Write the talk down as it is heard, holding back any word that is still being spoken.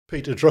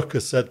Peter Drucker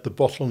said the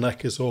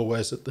bottleneck is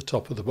always at the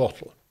top of the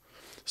bottle.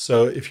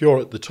 So if you're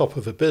at the top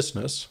of a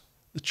business,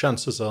 the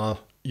chances are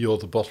you're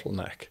the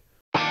bottleneck.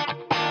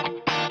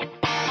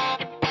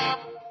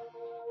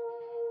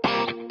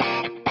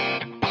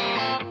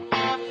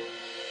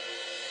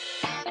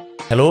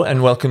 Hello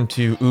and welcome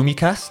to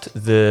UmiCast,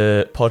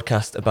 the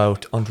podcast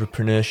about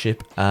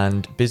entrepreneurship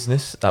and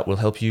business that will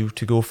help you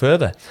to go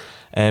further.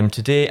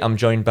 Today I'm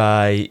joined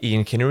by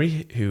Ian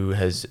Kinnery, who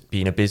has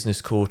been a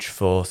business coach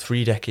for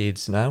 3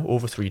 decades now,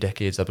 over 3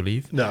 decades, I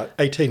believe. No,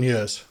 18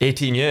 years.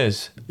 18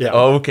 years? Yeah.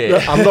 Oh, okay. No,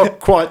 I'm not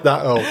quite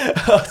that old.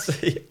 I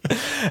see.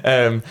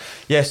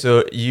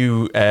 So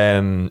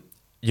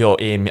your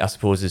aim, I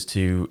suppose, is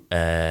to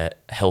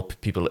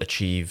help people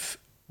achieve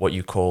what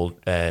you call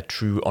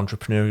true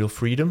entrepreneurial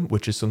freedom,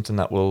 which is something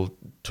that we'll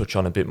touch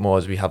on a bit more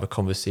as we have a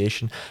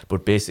conversation.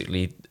 But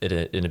basically,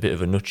 in a bit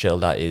of a nutshell,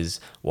 that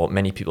is what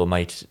many people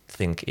might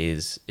think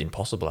is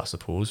impossible, I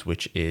suppose,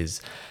 which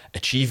is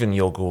achieving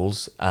your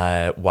goals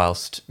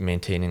whilst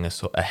maintaining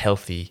a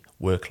healthy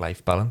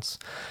work-life balance.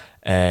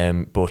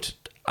 But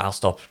I'll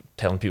stop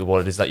telling people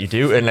what it is that you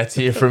do, and let's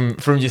hear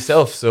from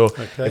yourself. So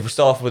Okay. If we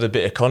start off with a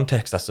bit of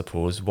context, I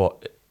suppose,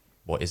 what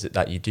is it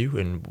that you do,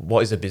 and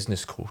what is a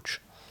business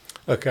coach?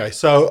 Okay,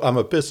 so I'm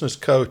a business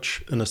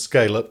coach and a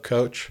scale-up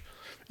coach.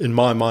 In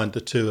my mind, the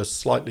two are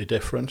slightly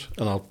different,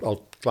 and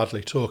I'll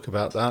gladly talk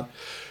about that.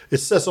 It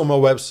says on my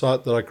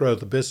website that I grow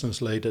the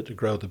business leader to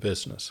grow the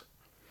business.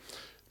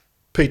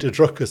 Peter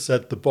Drucker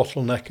said the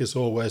bottleneck is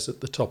always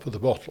at the top of the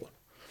bottle.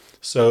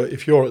 So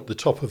if you're at the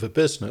top of a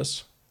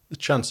business, the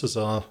chances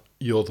are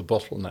you're the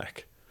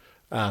bottleneck,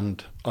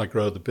 and I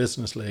grow the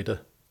business leader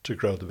to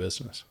grow the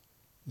business.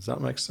 Does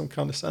that make some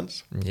kind of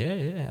sense?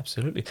 Yeah,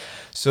 absolutely.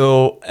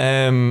 So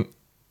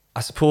I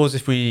suppose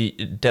if we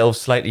delve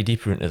slightly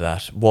deeper into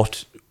that,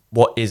 what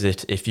is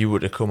it, if you were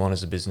to come on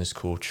as a business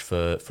coach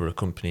for a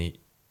company,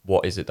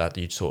 what is it that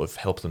you'd sort of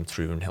help them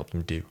through and help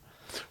them do?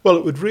 Well,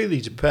 it would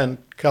really depend,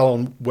 Cal,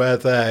 on where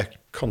their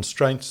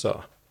constraints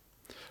are.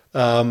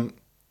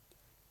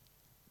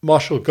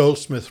 Marshall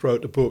Goldsmith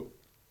wrote a book,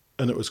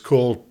 and it was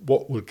called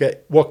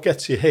What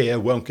Gets You Here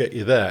Won't Get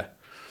You There.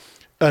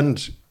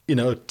 And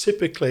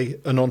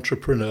typically an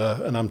entrepreneur,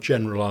 and I'm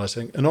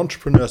generalizing, an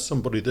entrepreneur is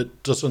somebody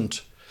that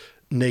doesn't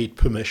need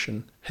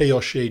permission. He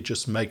or she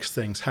just makes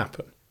things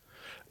happen.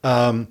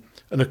 And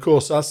of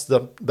course, as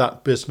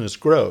that business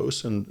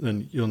grows,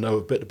 and you'll know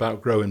a bit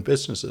about growing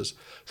businesses,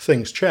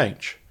 things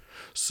change.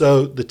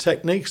 So the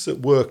techniques that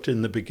worked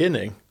in the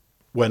beginning,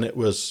 when it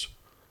was,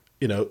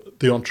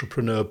 the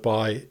entrepreneur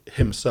by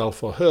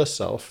himself or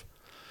herself,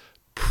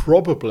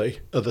 probably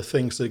are the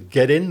things that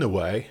get in the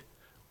way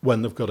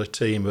when they've got a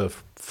team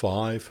of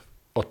 5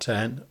 or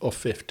 10 or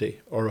 50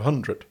 or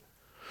 100.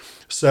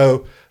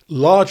 So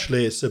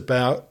largely it's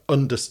about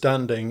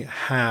understanding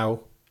how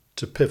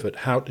to pivot,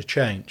 how to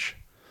change.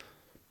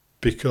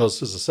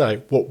 Because, as I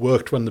say, what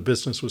worked when the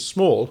business was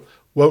small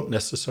won't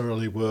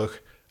necessarily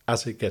work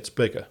as it gets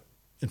bigger.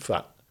 In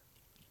fact,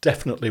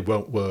 definitely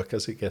won't work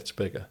as it gets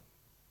bigger.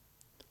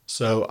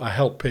 So I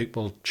help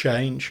people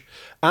change,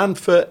 and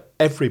for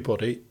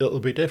everybody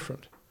it'll be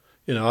different.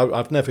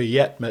 I've never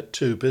yet met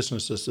 2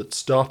 businesses that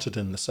started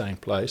in the same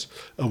place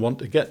and want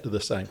to get to the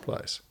same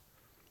place.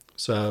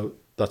 So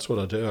that's what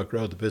I do. I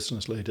grow the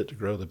business leader to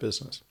grow the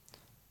business.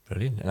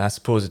 Brilliant. And I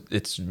suppose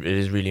it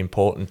is really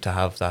important to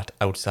have that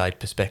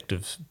outside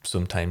perspective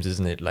sometimes,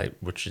 isn't it? Like,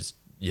 which is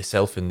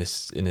yourself in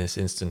this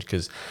instant,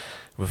 because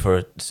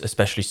for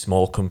especially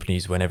small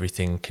companies, when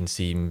everything can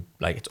seem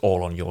like it's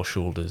all on your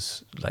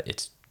shoulders, like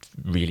it's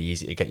really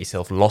easy to get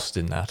yourself lost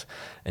in that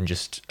and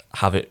just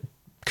have it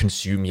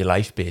consume your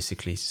life,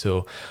 basically.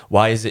 So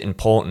why is it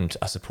important,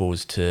 I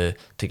suppose, to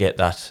get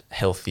that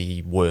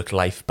healthy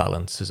work-life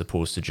balance as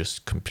opposed to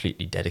just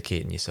completely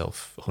dedicating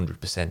yourself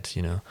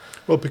 100%,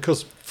 Well,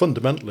 because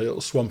fundamentally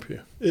it'll swamp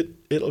you.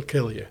 It'll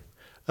kill you.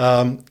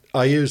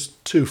 I use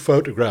 2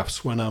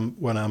 photographs when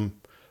I'm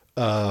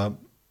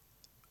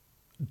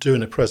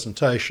doing a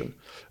presentation,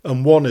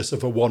 and one is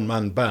of a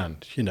one-man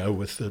band,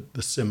 with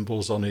the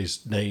cymbals on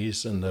his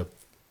knees and the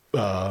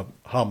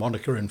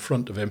harmonica in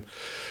front of him.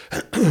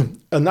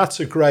 And that's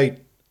a great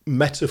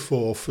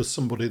metaphor for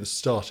somebody that's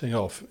starting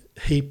off.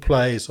 He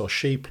plays or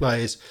she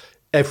plays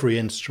every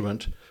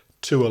instrument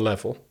to a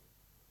level.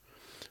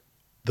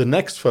 The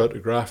next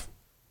photograph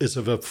is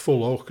of a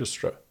full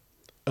orchestra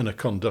and a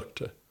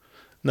conductor.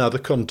 Now, the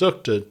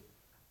conductor,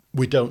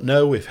 we don't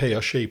know if he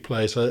or she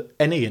plays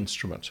any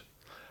instrument.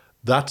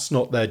 That's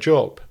not their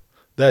job.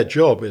 Their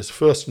job is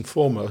first and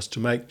foremost to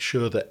make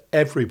sure that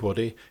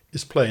everybody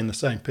is playing the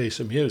same piece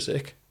of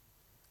music.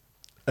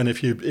 And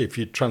if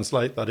you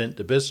translate that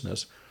into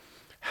business,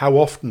 how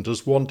often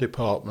does one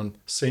department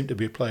seem to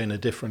be playing a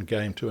different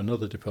game to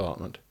another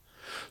department?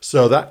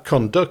 So that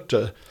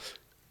conductor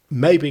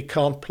maybe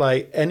can't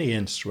play any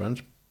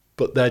instrument,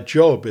 but their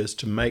job is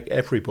to make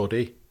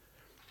everybody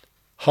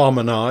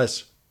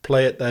harmonize,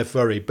 play at their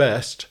very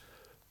best,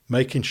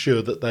 making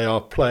sure that they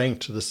are playing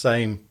to the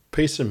same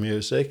piece of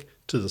music,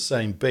 to the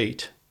same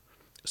beat.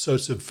 So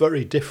it's a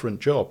very different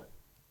job.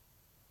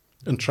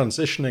 And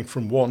transitioning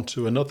from one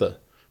to another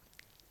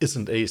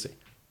isn't easy.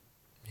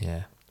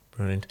 Yeah,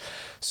 brilliant.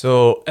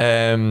 So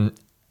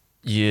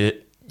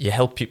you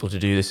help people to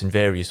do this in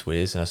various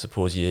ways, and I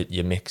suppose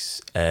you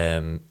mix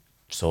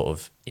sort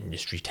of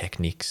industry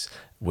techniques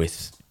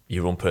with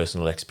your own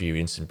personal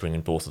experience and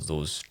bringing both of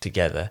those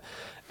together.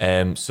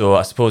 So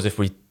I suppose if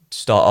we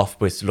start off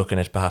with looking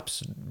at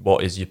perhaps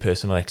what is your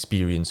personal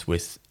experience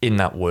in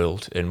that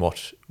world, and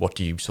what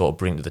do you sort of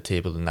bring to the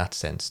table in that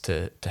sense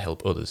to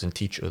help others and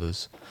teach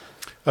others?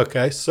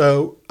 Okay,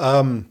 so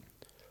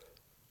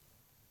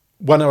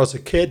when I was a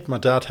kid, my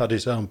dad had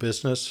his own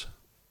business.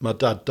 My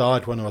dad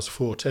died when I was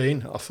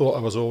 14. I thought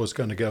I was always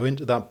going to go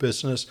into that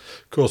business.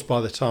 Of course,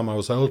 by the time I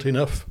was old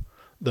enough,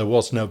 there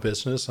was no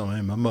business. I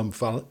mean, my mum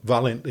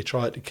valiantly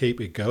tried to keep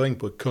it going,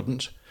 but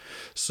couldn't.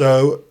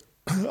 So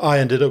I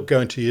ended up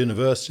going to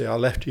university. I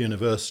left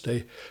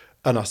university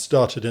and I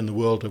started in the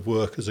world of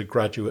work as a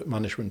graduate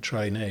management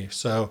trainee.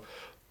 So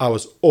I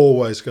was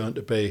always going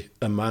to be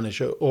a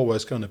manager,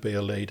 always going to be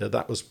a leader.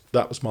 That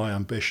was my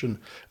ambition.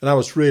 And I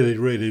was really,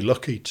 really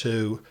lucky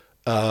to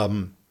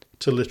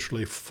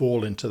literally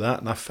fall into that.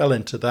 And I fell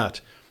into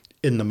that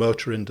in the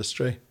motor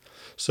industry.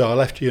 So I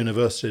left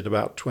university at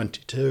about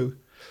 22.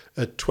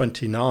 At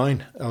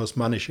 29, I was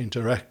managing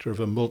director of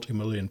a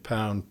multi-million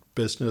pound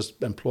business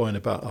employing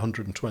about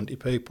 120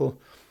 people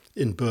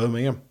in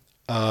Birmingham.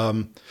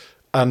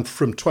 And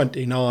from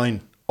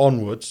 29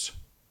 onwards,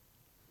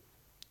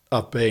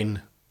 I've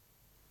been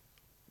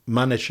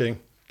managing,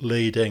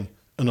 leading,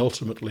 and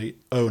ultimately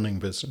owning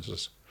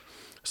businesses.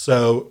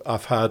 So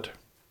I've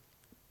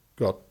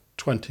got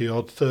 20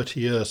 odd, 30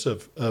 years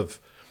of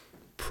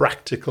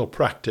practical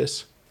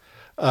practice.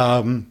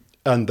 And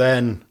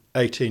then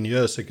 18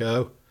 years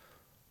ago,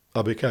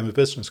 I became a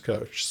business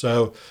coach.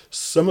 So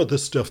some of the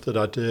stuff that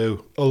I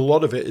do, a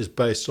lot of it is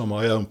based on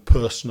my own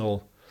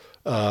personal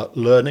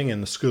learning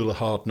in the School of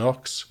Hard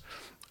Knocks.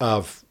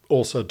 I've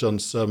also done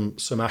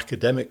some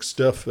academic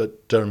stuff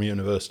at Durham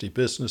University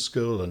Business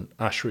School and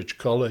Ashridge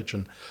College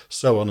and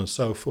so on and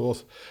so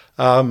forth.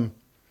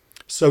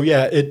 So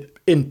yeah,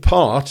 in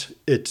part,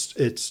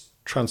 it's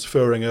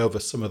transferring over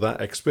some of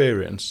that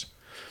experience.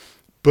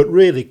 But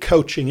really,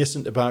 coaching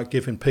isn't about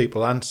giving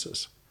people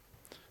answers.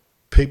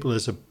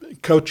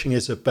 Coaching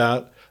is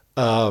about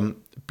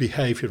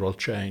behavioural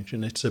change,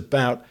 and it's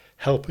about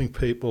helping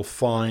people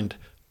find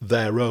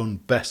their own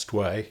best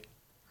way,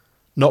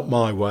 not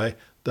my way,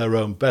 their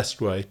own best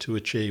way to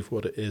achieve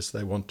what it is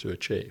they want to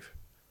achieve.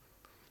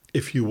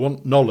 If you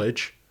want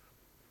knowledge,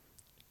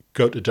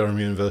 go to Durham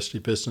University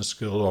Business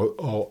School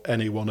or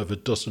any one of a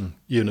dozen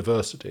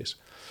universities,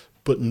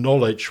 but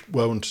knowledge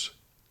won't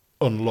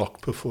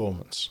unlock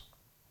performance.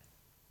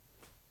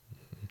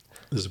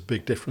 There's a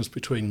big difference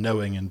between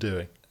knowing and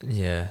doing.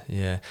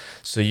 Yeah.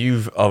 So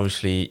you've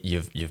obviously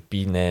you've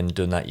been there and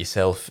done that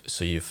yourself.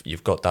 So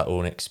you've got that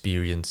own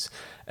experience,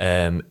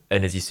 and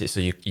as you say, so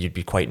you'd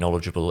be quite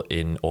knowledgeable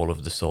in all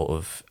of the sort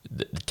of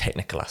the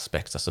technical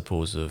aspects, I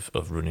suppose,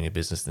 of running a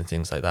business and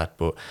things like that.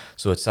 But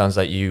so it sounds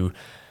like you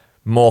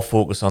more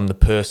focus on the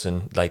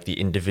person, like the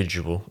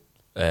individual,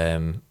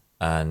 and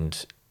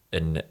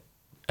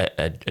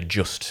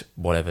adjust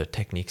whatever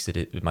techniques that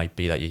it might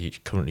be that you're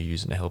currently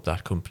using to help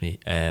that company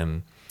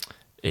in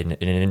an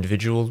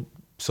individual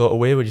sort of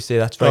way. Would you say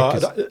that's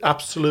right?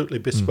 Absolutely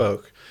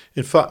bespoke.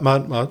 In fact,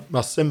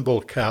 my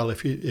symbol, Cal,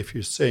 if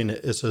you've seen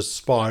it, is a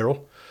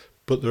spiral,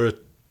 but there are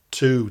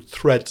two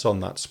threads on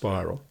that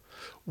spiral.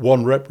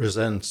 One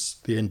represents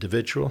the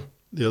individual,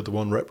 the other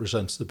one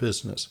represents the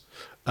business.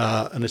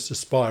 And it's a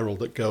spiral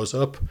that goes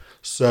up.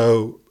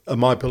 So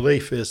my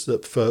belief is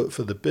that for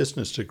the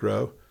business to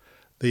grow,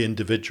 the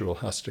individual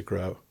has to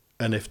grow.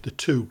 And if the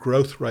two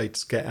growth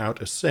rates get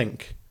out of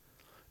sync,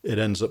 it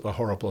ends up a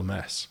horrible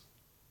mess.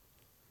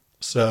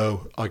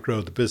 So I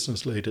grow the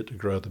business leader to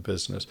grow the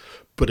business.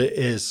 But it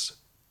is,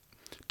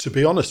 to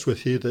be honest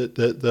with you,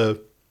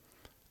 the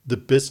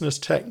business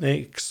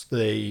techniques,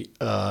 the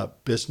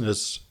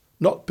business,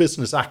 not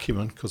business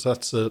acumen, because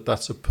that's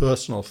a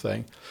personal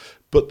thing,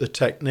 but the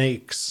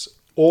techniques,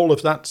 all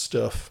of that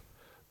stuff,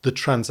 the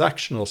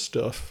transactional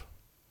stuff,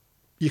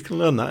 you can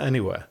learn that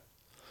anywhere.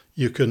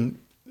 You can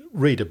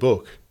read a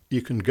book.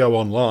 You can go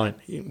online.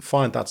 You can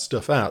find that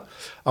stuff out.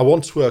 I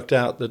once worked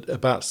out that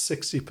about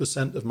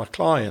 60% of my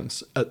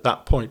clients at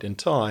that point in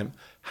time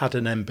had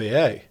an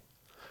MBA.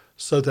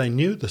 So they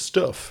knew the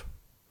stuff.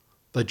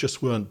 They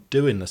just weren't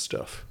doing the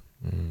stuff.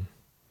 Mm.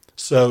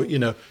 So,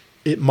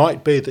 it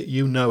might be that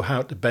you know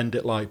how to bend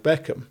it like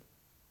Beckham,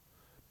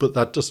 but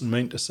that doesn't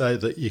mean to say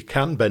that you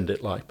can bend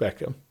it like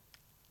Beckham.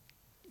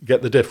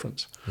 Get the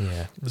difference?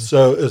 Yeah.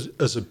 So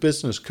as a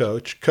business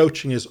coach,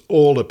 coaching is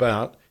all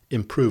about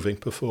improving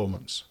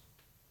performance.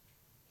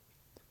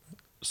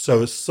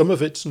 So some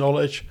of it's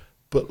knowledge,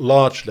 but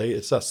largely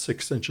it's that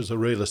 6 inches of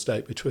real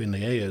estate between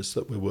the ears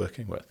that we're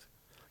working with,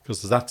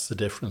 because that's the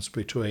difference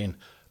between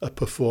a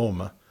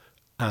performer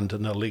and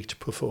an elite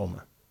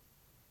performer.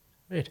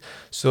 Great.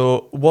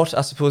 So what,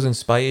 I suppose,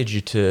 inspired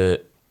you to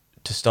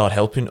start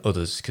helping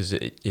others? Because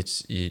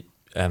it's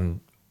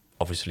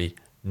obviously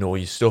know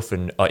your stuff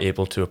and are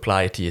able to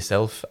apply it to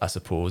yourself, I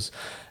suppose.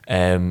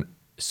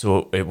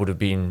 So it would have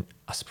been,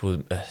 I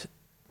suppose,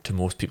 to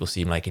most people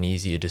seem like an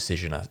easier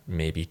decision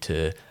maybe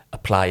to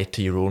apply it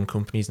to your own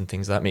companies and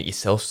things like that, make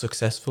yourself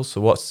successful.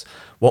 So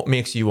what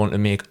makes you want to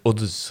make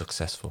others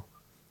successful?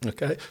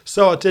 Okay,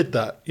 so I did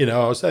that. You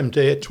know, I was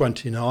MD at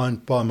 29.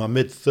 By my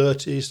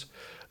mid-30s,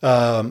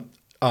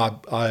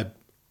 I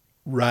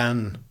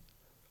ran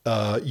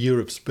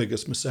Europe's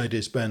biggest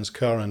Mercedes-Benz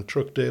car and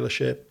truck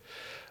dealership.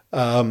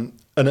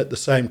 And at the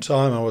same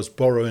time, I was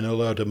borrowing a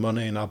load of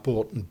money, and I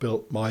bought and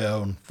built my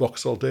own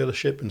Vauxhall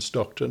dealership in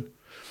Stockton.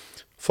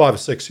 5 or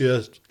 6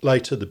 years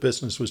later, the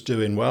business was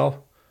doing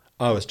well.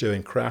 I was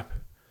doing crap.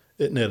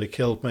 It nearly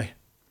killed me.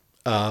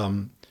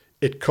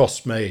 It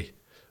cost me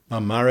my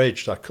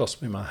marriage, that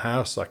cost me my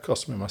house, that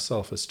cost me my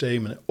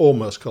self-esteem, and it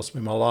almost cost me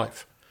my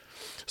life.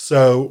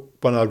 So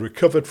when I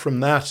recovered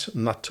from that,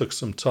 and that took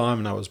some time,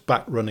 and I was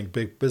back running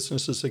big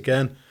businesses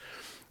again,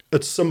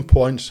 at some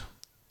point,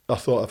 I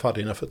thought I've had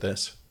enough of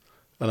this.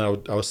 And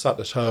I was sat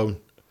at home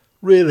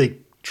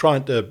really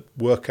trying to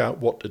work out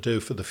what to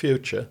do for the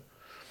future.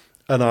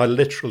 And I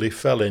literally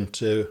fell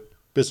into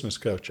business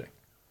coaching.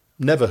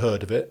 Never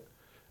heard of it.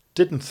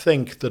 Didn't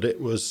think that it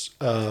was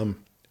a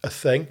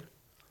thing.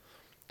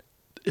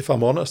 If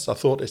I'm honest, I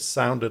thought it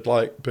sounded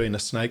like being a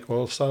snake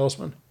oil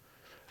salesman.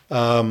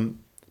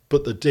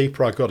 But the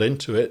deeper I got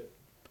into it,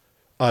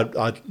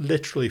 I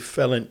literally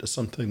fell into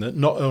something that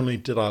not only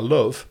did I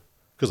love,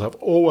 because I've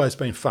always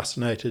been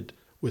fascinated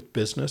with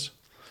business,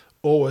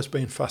 always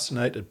been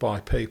fascinated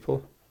by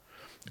people.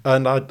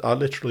 And I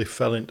literally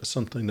fell into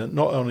something that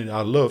not only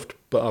I loved,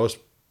 but I was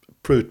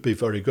proved to be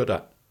very good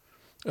at.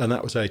 And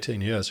that was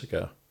 18 years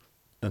ago.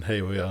 And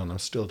here we are, and I'm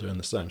still doing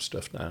the same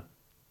stuff now.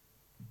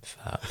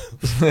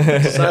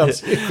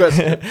 Sounds your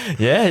question.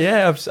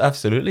 Yeah,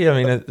 absolutely.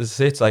 I mean,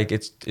 it's like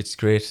it's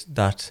great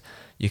that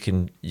you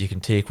can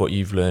take what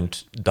you've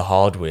learned the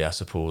hard way, I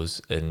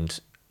suppose, and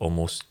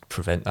almost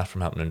prevent that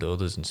from happening to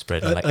others and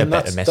spreading like a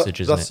better message.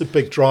 That's a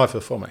big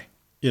driver for me.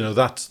 You know,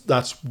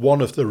 that's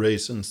one of the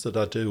reasons that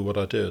I do what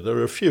I do. There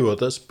are a few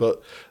others,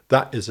 but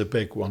that is a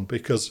big one,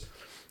 because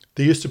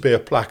there used to be a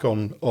plaque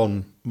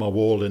on my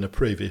wall in a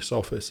previous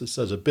office that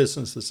says, "A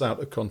business that's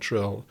out of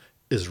control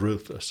is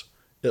ruthless.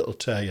 It'll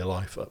tear your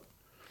life up."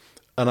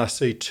 And I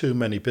see too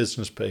many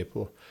business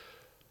people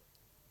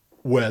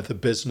where the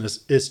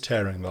business is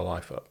tearing their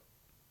life up.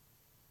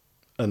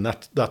 And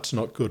that's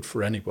not good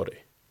for anybody.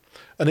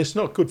 And it's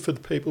not good for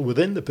the people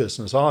within the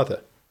business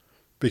either,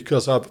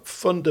 because I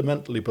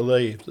fundamentally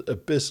believe that a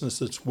business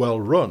that's well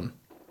run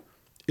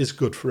is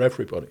good for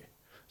everybody.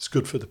 It's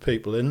good for the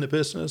people in the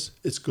business.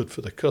 It's good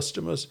for the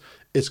customers.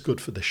 It's good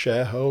for the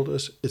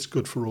shareholders. It's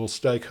good for all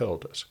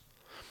stakeholders.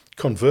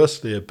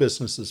 Conversely, a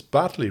business that's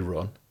badly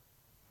run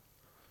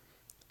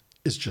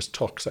is just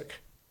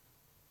toxic.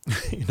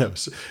 You know,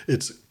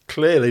 it's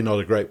clearly not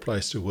a great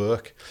place to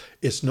work.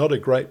 It's not a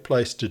great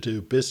place to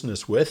do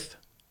business with.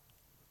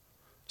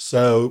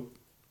 So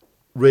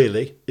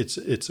really,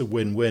 it's a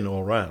win-win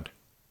all round.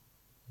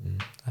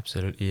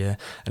 Absolutely, yeah.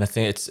 And I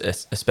think it's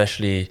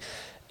especially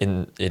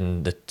in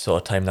the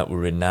sort of time that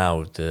we're in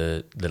now,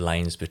 the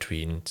lines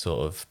between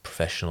sort of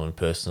professional and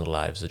personal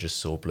lives are just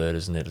so blurred,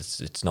 isn't it?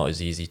 It's not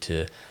as easy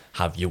to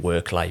have your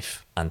work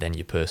life and then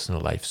your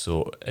personal life.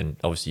 So, and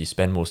obviously you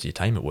spend most of your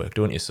time at work,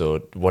 don't you? So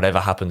whatever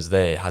happens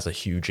there has a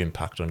huge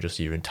impact on just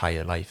your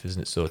entire life,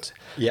 isn't it? So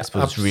I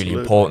suppose it's really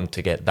important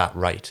to get that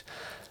right,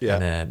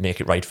 and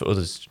make it right for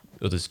others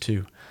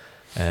too.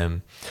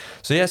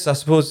 So yes, I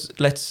suppose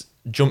let's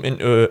jump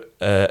into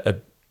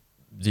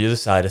the other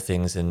side of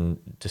things and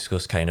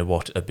discuss kind of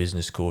what a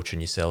business coach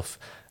and yourself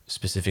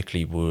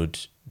specifically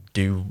would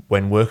do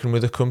when working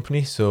with a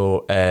company.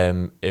 So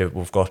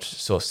we've got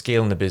sort of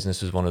scaling the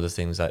business is one of the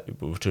things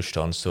that we've touched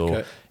on.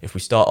 So if we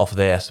start off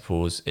there, I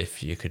suppose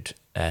if you could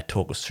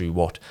talk us through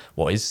what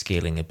is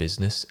scaling a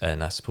business,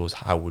 and I suppose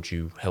how would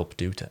you help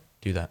do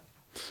that?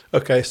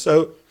 Okay,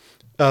 so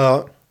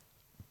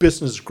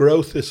business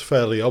growth is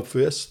fairly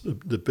obvious.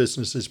 The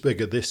business is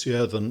bigger this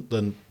year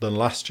than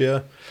last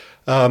year.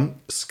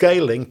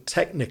 Scaling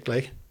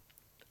technically,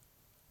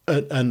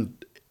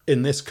 and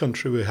in this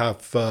country we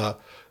have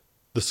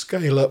the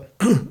Scale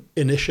Up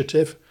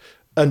initiative,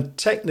 and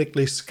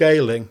technically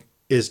scaling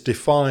is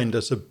defined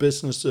as a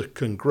business that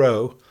can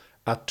grow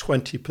at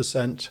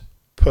 20%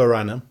 per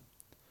annum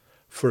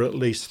for at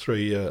least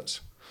 3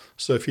 years.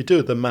 So if you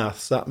do the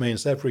maths, that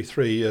means every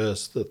 3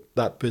 years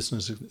that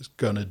business is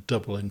going to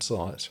double in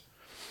size.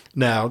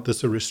 Now,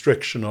 there's a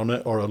restriction on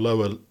it, or a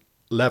lower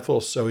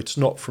level, so it's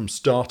not from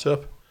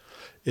startup,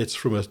 it's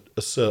from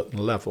a certain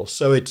level.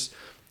 So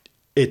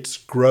it's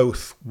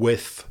growth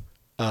with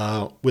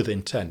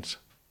intent.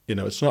 You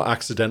know, it's not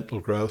accidental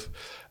growth,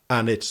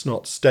 and it's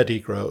not steady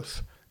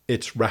growth,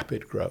 it's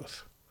rapid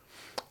growth.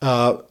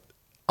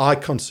 I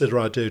consider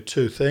I do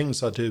two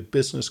things. I do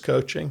business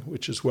coaching,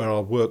 which is where I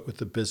work with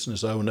the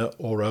business owner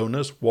or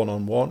owners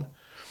one-on-one.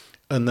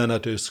 and then I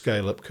do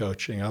scale-up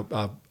coaching.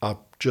 I've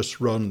just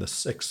run the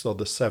 6th or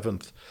the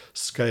 7th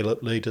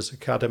Scale-Up Leaders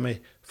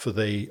Academy for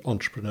the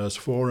Entrepreneurs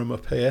Forum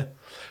up here.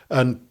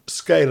 And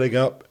scaling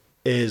up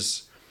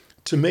is,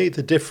 to me,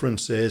 the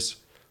difference is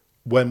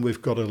when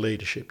we've got a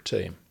leadership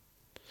team.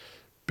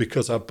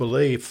 Because I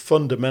believe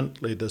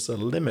fundamentally there's a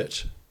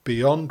limit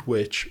beyond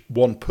which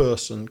one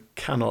person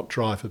cannot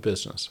drive a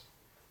business.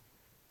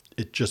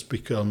 It just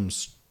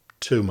becomes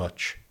too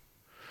much.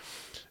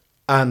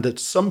 And at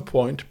some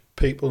point,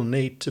 people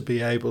need to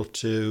be able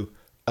to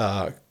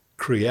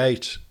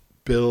create,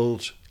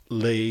 build,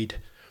 lead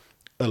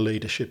a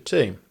leadership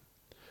team.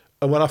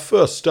 And when I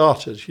first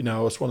started, I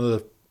was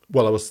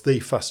I was the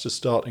fastest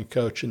starting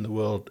coach in the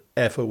world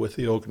ever with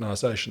the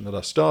organization that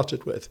I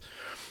started with.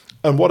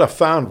 And what I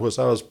found was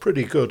I was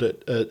pretty good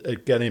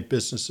at getting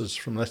businesses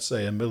from, let's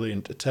say, 1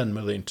 million to 10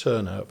 million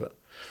turnover.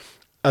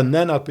 And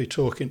then I'd be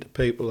talking to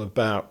people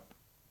about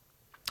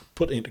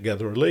putting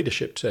together a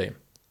leadership team.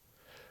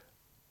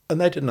 And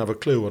they didn't have a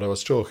clue what I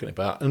was talking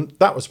about. And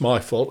that was my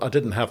fault. I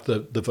didn't have the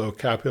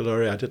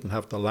vocabulary. I didn't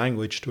have the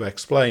language to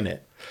explain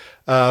it.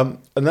 And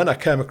then I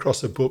came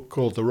across a book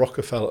called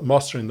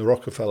Mastering the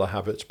Rockefeller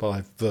Habits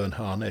by Vern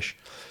Harnish.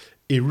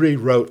 He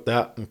rewrote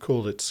that and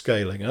called it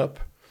Scaling Up.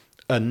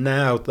 And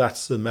now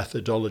that's the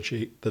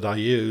methodology that I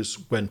use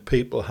when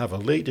people have a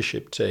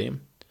leadership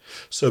team.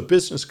 So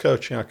business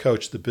coaching, I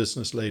coach the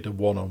business leader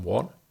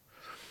one-on-one.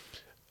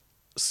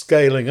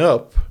 Scaling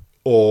up,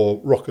 or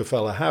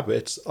Rockefeller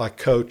Habits, I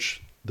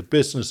coach the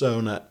business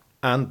owner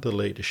and the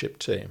leadership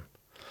team.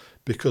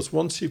 Because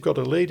once you've got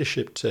a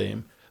leadership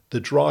team, the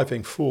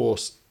driving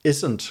force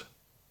isn't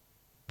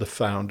the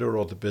founder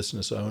or the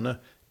business owner,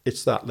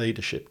 it's that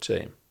leadership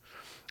team.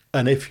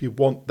 And if you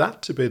want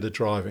that to be the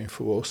driving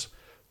force,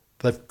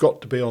 they've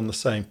got to be on the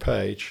same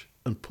page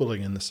and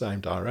pulling in the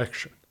same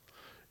direction.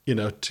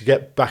 To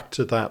get back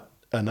to that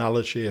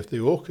analogy of the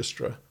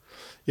orchestra,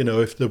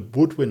 if the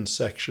woodwind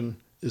section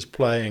is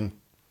playing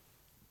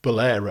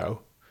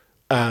Bolero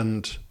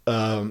and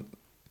the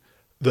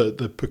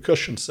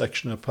percussion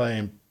section are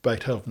playing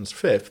Beethoven's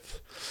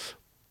Fifth,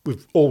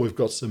 we've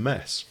got's a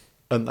mess.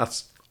 And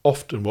that's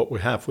often what we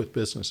have with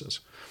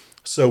businesses.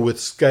 So with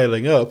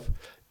scaling up,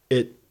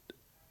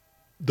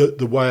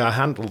 the way I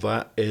handle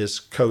that is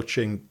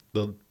coaching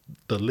the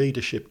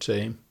leadership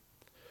team,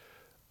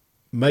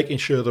 making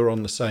sure they're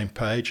on the same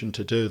page. And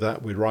to do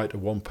that, we write a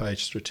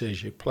 1-page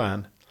strategic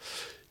plan.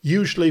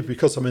 Usually,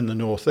 because I'm in the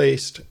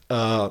Northeast,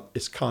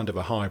 it's kind of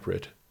a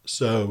hybrid.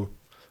 So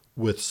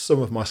with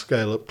some of my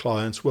scale-up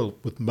clients, well,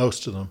 with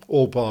most of them,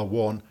 all bar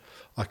one,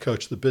 I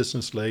coach the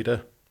business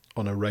leader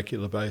on a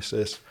regular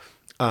basis,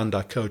 and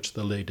I coach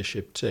the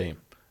leadership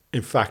team.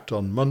 In fact,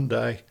 on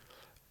Monday,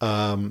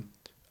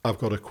 I've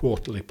got a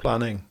quarterly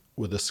planning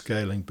with a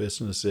scaling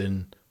business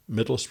in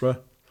Middlesbrough.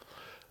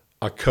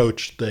 I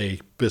coached the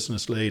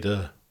business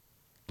leader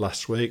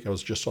last week. I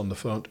was just on the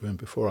phone to him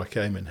before I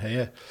came in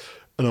here.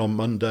 And on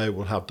Monday,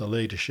 we'll have the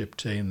leadership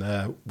team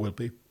there. We'll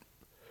be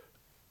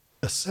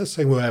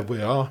assessing where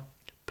we are,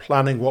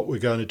 planning what we're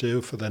going to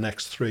do for the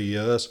next 3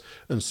 years,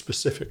 and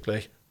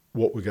specifically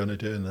what we're going to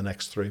do in the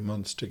next 3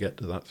 months to get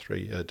to that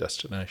 3-year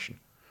destination.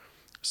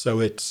 So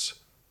it's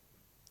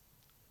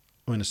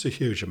a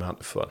huge amount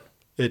of fun.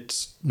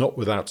 It's not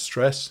without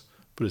stress,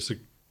 but it's a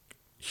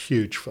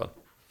huge fun.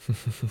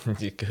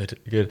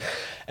 Good.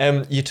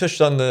 You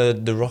touched on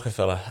the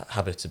Rockefeller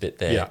habits a bit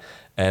there.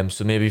 Yeah.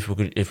 So maybe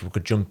if we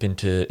could jump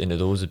into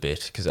those a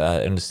bit, because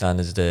I understand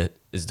is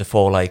the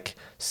 4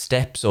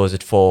 steps, or is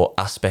it 4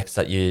 aspects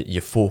that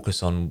you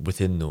focus on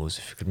within those?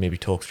 If you could maybe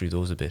talk through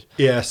those a bit.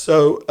 Yeah.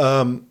 So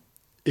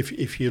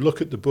if you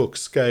look at the book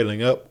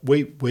Scaling Up,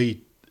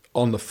 we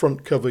on the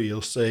front cover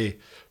you'll see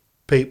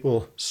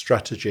people,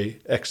 strategy,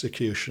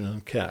 execution,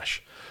 and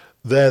cash.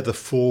 They're the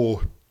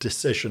 4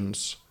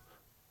 decisions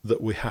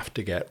that we have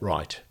to get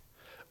right.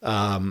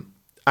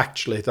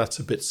 Actually, that's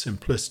a bit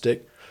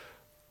simplistic.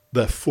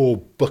 There are 4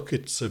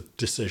 buckets of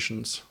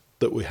decisions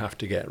that we have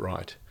to get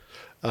right.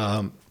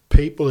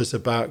 People is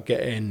about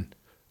getting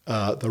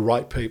the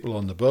right people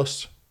on the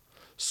bus.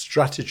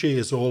 Strategy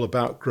is all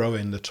about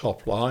growing the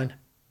top line.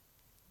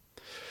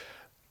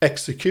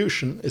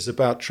 Execution is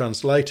about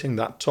translating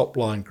that top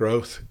line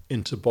growth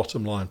into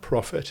bottom line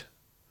profit.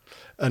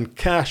 And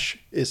cash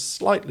is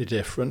slightly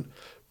different,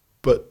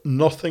 but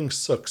nothing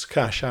sucks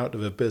cash out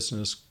of a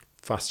business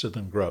faster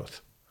than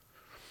growth.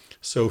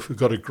 So if we've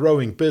got a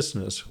growing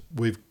business,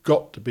 we've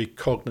got to be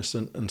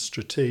cognizant and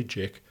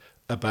strategic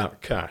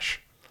about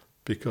cash,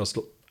 because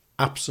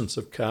absence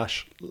of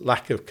cash,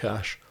 lack of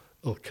cash,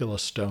 will kill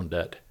us stone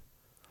dead.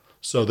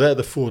 So they're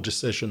the 4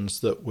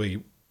 decisions that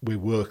we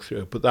work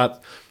through.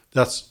 But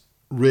that's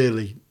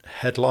really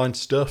headline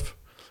stuff.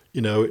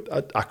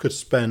 I could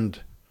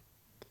spend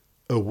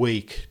a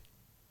week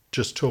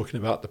just talking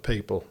about the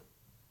people.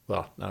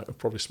 Well, no, I'd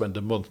probably spend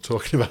a month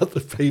talking about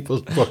the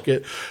people's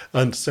bucket,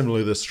 and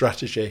similarly the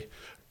strategy,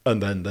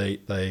 and then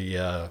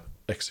the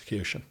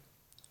execution.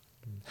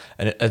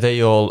 And are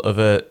they all of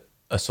a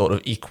sort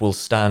of equal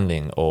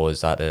standing, or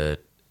is that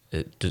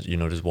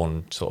does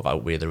one sort of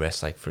outweigh the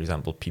rest? Like, for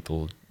example,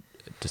 people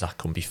does that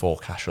come before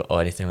cash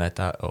or anything like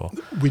that? Or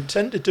We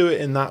tend to do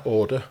it in that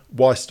order.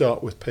 Why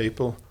start with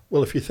people?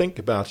 Well, if you think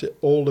about it,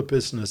 all the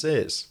business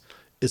is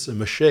a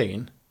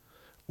machine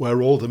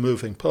where all the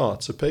moving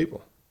parts are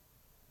people.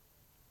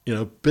 You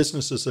know,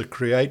 businesses are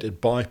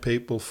created by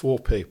people for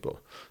people.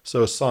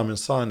 So as Simon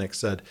Sinek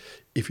said,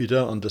 if you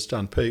don't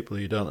understand people,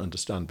 you don't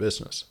understand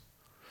business.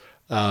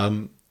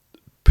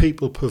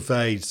 People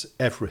pervades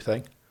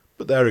everything,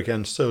 but there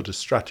again, so does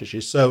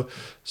strategy. So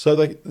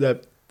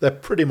they're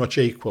pretty much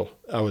equal,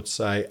 I would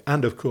say.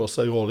 And of course,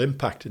 they all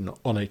impact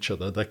on each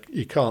other.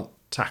 You can't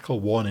tackle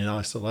one in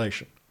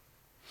isolation.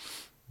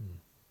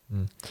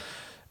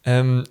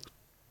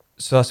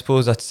 So I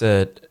suppose it's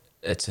a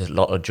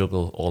lot of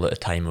juggle all at a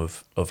time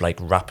of like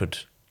rapid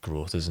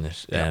growth, isn't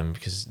it? Yeah.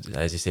 Because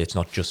as you say, it's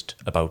not just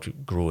about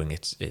growing;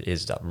 it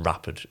is that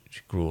rapid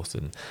growth,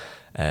 and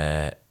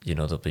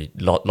there'll be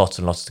lots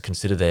and lots to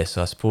consider there.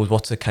 So I suppose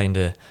what's a kind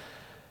of,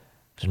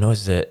 I don't know,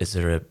 is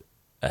there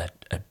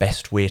a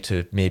best way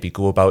to maybe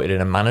go about it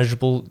in a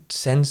manageable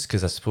sense?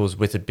 Because I suppose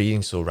with it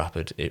being so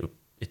rapid, it'd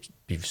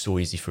be so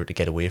easy for it to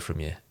get away from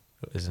you,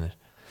 isn't it?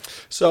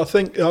 So I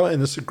think,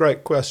 and it's a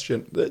great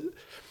question.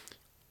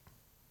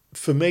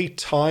 For me,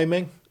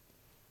 timing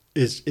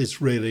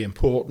is really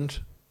important.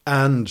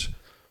 And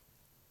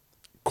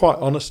quite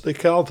honestly,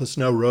 Carl, there's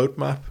no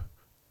roadmap.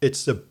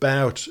 It's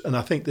about, and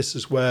I think this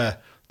is where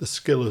the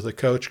skill of the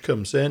coach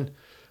comes in,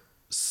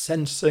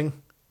 sensing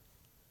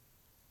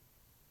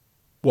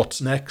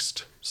what's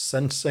next,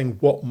 sensing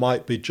what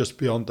might be just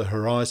beyond the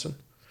horizon.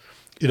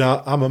 You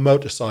know, I'm a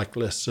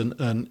motorcyclist,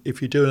 and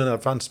if you're doing an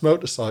advanced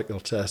motorcycle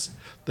test,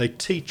 they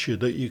teach you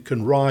that you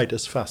can ride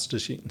as fast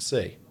as you can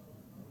see.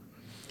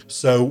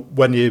 So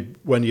when you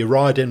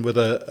ride in with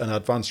an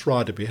advanced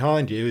rider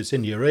behind you, it's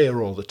in your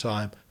ear all the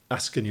time,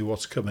 asking you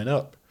what's coming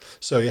up.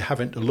 So you're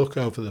having to look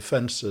over the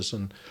fences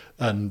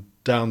and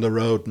down the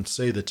road and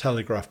see the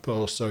telegraph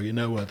poles so you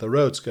know where the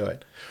road's going.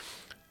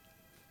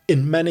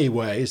 In many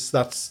ways,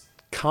 that's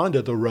kind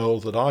of the role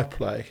that I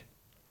play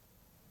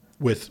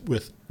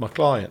with my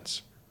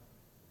clients.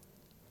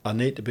 I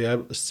need to be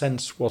able to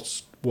sense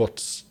what's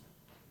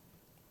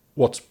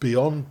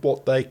beyond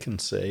what they can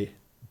see,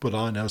 but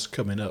I know is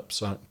coming up,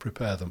 so I can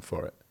prepare them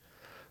for it.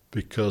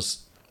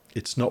 Because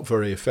it's not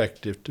very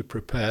effective to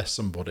prepare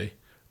somebody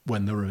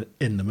when they're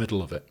in the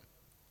middle of it.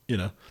 You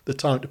know, the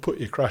time to put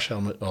your crash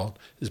helmet on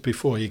is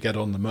before you get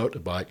on the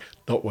motorbike,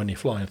 not when you're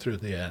flying through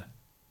the air.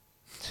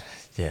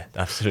 Yeah,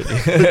 absolutely.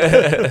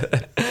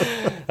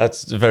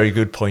 That's a very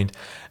good point.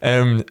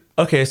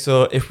 Okay,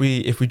 so if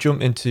we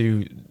jump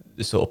into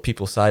the sort of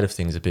people side of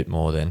things a bit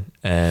more, then,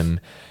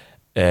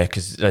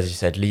 because as you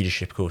said,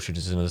 leadership coaching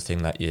is another thing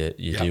that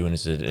you do, and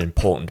is an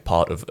important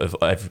part of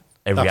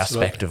every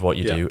aspect of what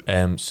you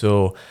do.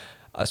 So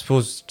I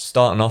suppose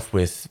starting off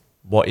with,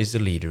 what is a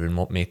leader and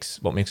what makes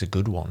a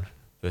good one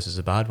versus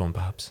a bad one,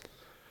 perhaps?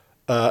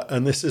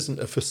 And this isn't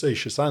a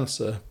facetious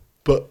answer,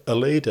 but a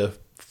leader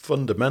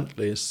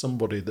fundamentally is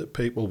somebody that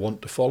people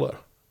want to follow.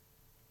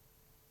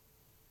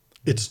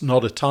 It's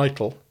not a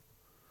title,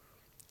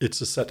 it's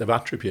a set of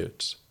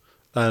attributes.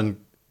 And,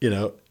 you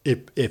know,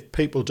 if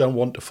people don't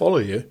want to follow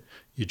you,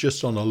 you're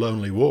just on a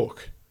lonely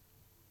walk.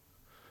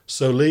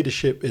 So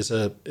leadership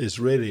is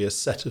really a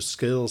set of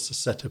skills, a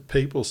set of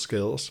people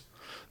skills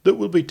that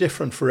will be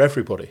different for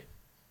everybody.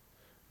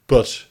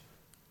 But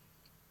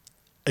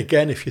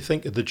again, if you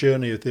think of the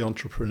journey of the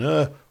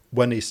entrepreneur,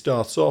 when he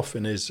starts off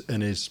in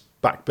his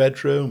back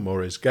bedroom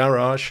or his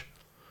garage,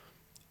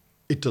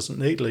 it doesn't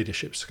need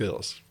leadership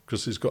skills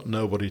because he's got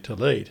nobody to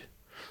lead.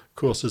 Of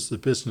course, as the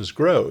business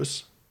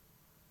grows,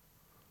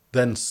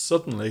 then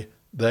suddenly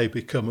they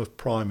become of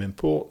prime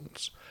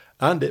importance.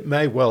 And it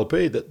may well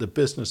be that the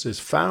business is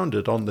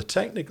founded on the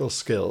technical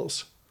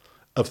skills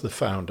of the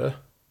founder,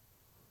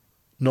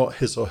 not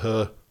his or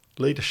her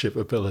leadership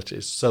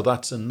abilities. So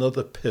that's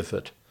another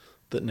pivot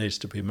that needs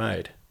to be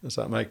made. Does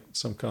that make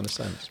some kind of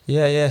sense?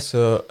 Yeah.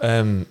 So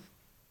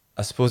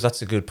I suppose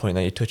that's a good point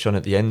that you touch on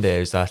at the end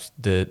there, is that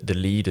the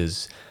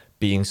leaders,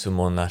 being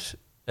someone that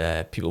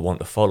people want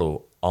to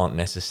follow, aren't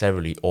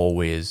necessarily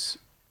always,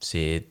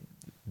 say,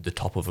 the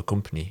top of a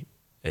company.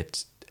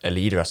 It's a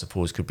leader, I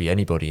suppose, could be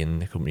anybody in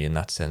the company in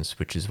that sense,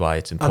 which is why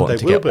it's important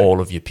to get all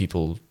of your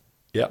people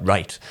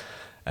right.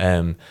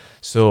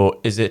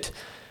 So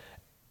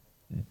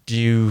do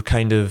you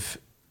kind of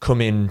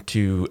come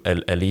into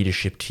a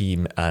leadership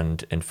team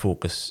and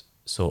focus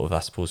sort of, I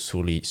suppose,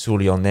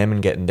 solely on them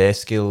and getting their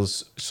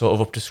skills sort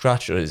of up to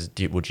scratch, or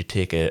would you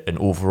take an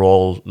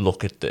overall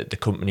look at the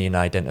company and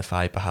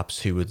identify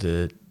perhaps who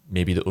are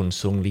maybe the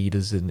unsung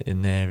leaders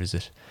in there? Is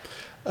it?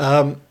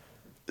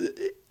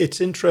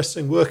 It's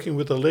interesting working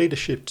with a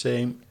leadership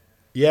team.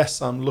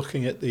 Yes, I'm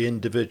looking at the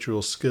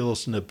individual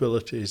skills and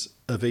abilities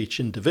of each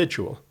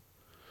individual.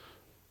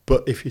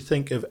 But if you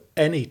think of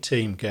any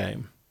team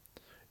game,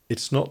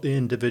 it's not the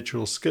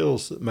individual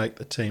skills that make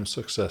the team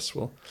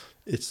successful.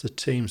 It's the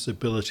team's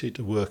ability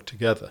to work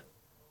together.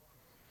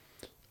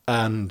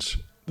 And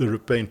there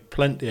have been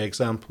plenty of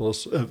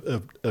examples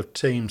of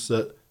teams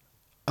that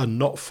are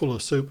not full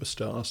of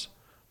superstars,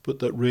 but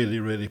that really,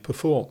 really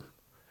perform.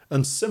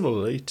 And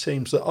similarly,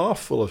 teams that are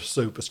full of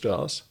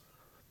superstars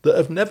that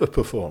have never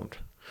performed.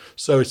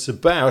 So it's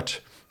about,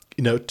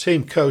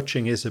 team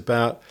coaching is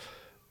about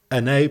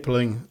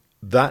enabling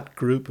that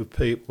group of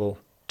people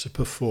to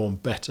perform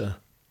better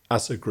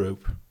as a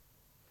group.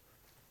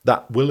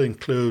 That will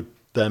include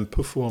them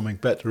performing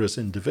better as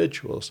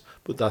individuals,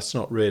 but that's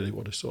not really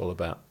what it's all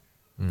about.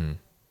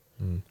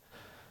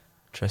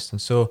 Interesting.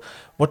 So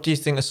what do you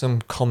think are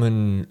some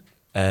common,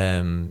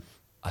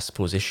 I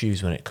suppose,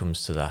 issues when it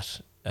comes to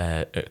that?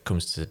 It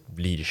comes to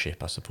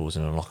leadership, I suppose,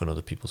 and unlocking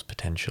other people's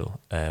potential.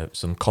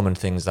 Some common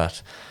things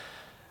that,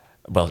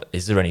 well,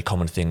 is there any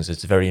common things?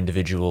 It's a very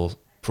individual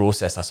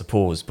process, I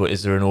suppose, but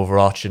is there an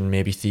overarching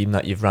maybe theme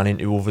that you've run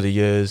into over the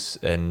years,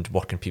 and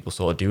what can people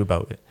sort of do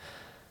about it?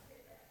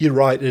 You're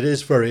right, it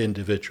is very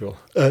individual.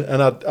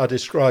 And I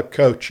describe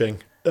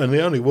coaching, and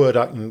the only word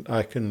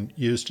I can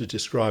use to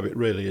describe it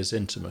really is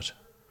intimate.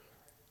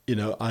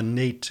 I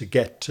need to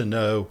get to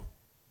know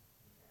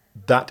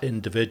that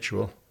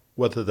individual,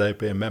 whether they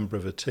be a member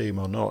of a team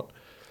or not,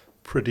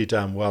 pretty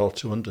damn well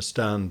to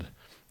understand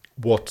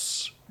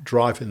what's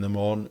driving them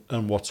on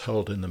and what's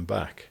holding them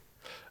back.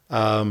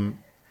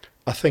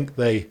 I think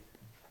the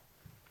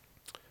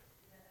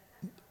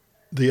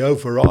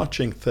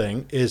overarching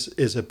thing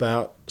is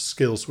about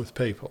skills with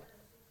people.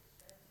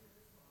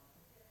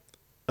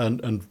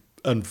 And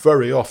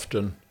very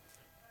often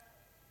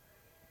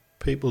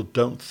people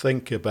don't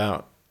think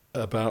about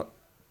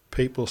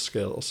people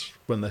skills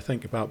when they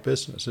think about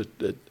business.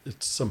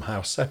 It's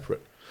somehow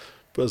separate.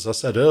 But as I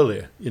said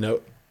earlier,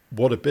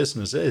 what a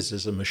business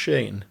is a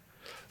machine,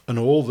 and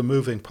all the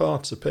moving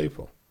parts are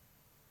people.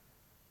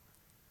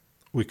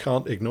 We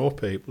can't ignore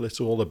people. It's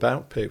all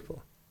about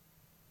people,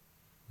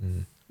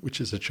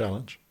 which is a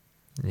challenge.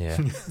 Yeah,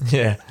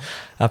 yeah,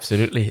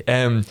 absolutely.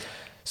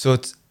 So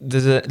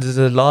there's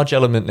a large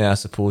element there, I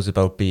suppose,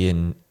 about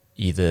being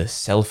either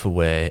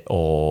self-aware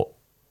or,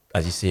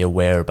 as you say,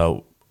 aware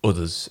about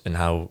others and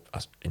how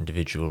as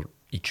individual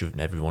each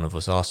and every one of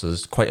us are. So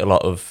there's quite a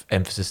lot of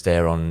emphasis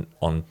there on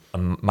a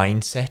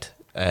mindset.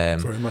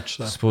 Very much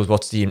so. I suppose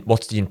what's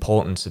the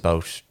importance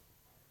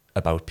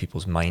about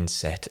people's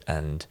mindset,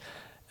 and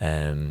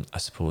I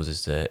suppose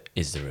is there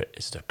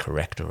a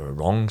correct or a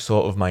wrong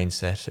sort of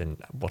mindset, and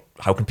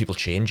how can people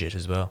change it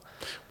as well?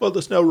 Well,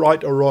 there's no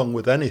right or wrong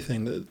with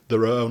anything.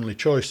 There are only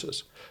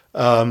choices.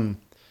 But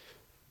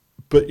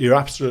you're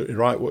absolutely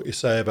right what you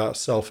say about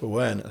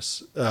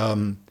self-awareness.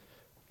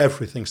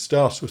 Everything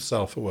starts with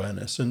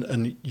self-awareness,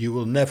 and you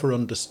will never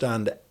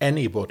understand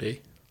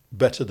anybody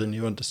better than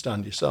you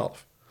understand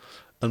yourself.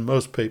 And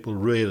most people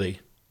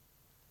really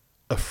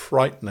are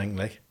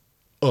frighteningly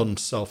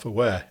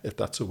unself-aware, if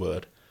that's a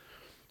word.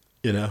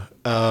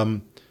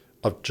 I've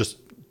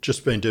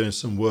just been doing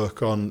some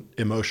work on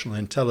emotional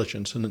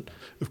intelligence, and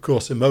of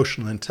course,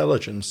 emotional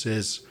intelligence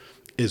is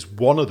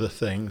one of the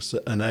things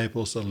that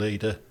enables a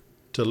leader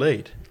to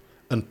lead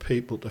and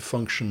people to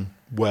function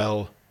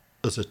well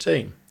as a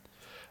team.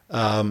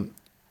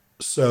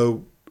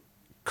 So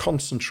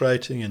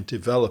concentrating and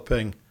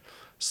developing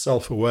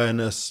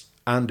self-awareness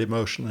and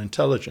emotional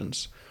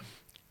intelligence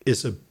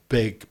is a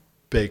big,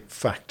 big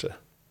factor.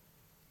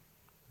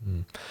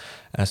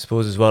 I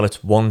suppose as well,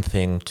 it's one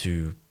thing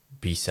to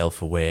be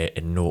self-aware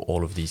and know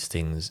all of these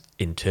things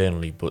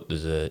internally, but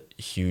there's a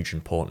huge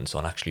importance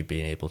on actually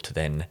being able to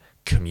then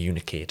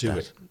communicate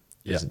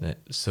isn't it?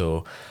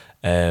 So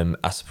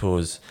I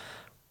suppose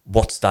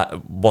what's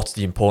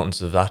the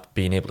importance of that,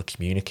 being able to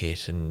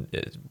communicate, and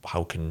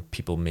how can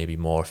people maybe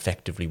more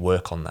effectively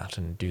work on that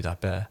and do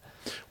that better?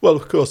 Well,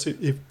 of course,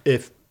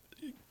 if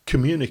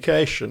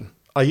communication,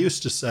 I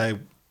used to say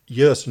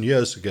years and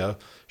years ago,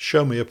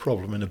 show me a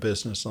problem in a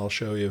business and I'll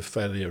show you a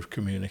failure of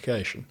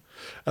communication.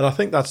 And I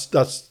think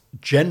that's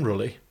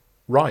generally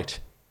right.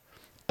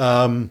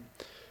 So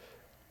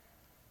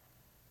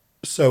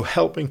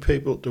helping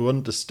people to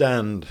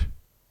understand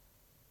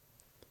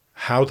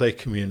how they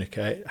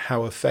communicate,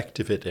 how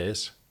effective it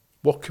is,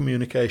 what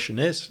communication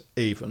is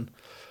even,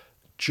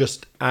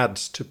 just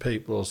adds to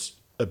people's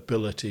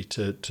ability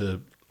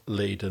to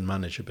lead and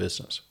manage a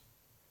business.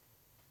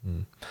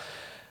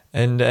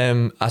 And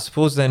I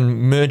suppose then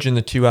merging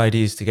the two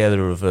ideas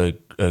together of a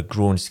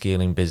growing,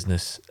 scaling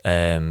business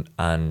and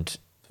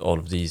all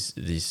of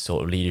these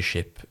sort of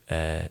leadership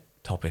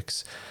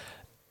topics,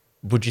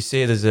 would you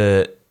say there's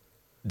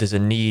a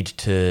need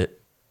to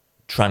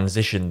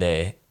transition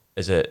there?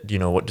 Does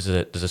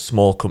a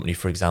small company,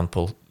 for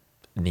example,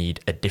 need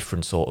a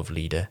different sort of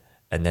leader,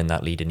 and then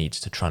that leader needs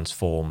to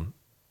transform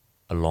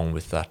along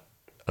with the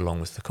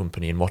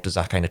company? And what does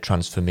that kind of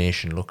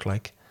transformation look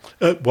like?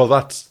 Well,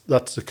 that's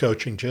the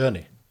coaching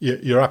journey.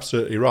 You're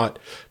absolutely right,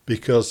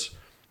 because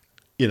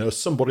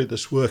somebody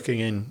that's working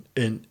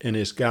in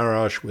his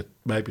garage with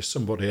maybe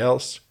somebody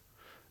else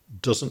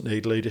doesn't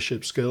need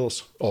leadership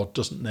skills, or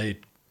doesn't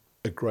need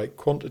a great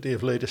quantity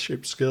of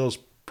leadership skills.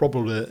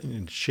 Probably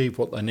achieve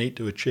what they need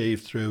to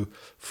achieve through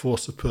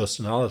force of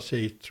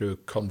personality, through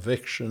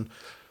conviction,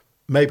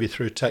 maybe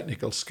through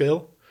technical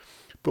skill.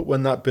 But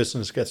when that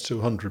business gets to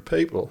 100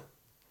 people,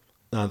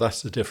 now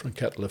that's a different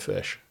kettle of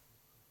fish.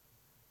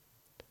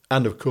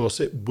 And of course,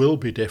 it will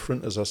be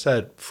different, as I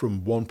said,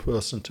 from one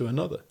person to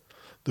another.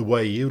 The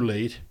way you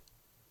lead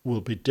will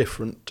be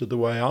different to the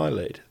way I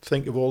lead.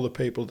 Think of all the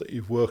people that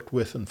you've worked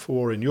with and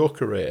for in your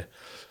career.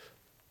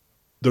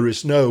 There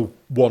is no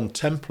one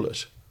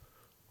template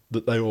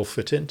that they all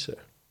fit into.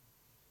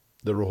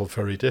 They're all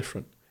very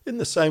different. In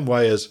the same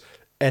way as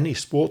any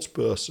sports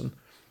person,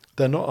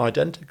 they're not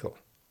identical.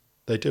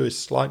 They do it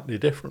slightly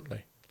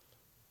differently,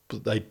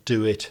 but they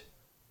do it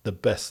the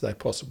best they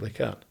possibly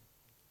can.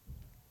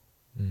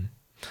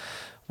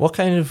 What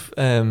kind of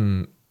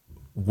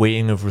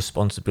weighing of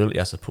responsibility,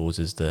 I suppose,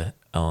 is there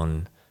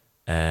on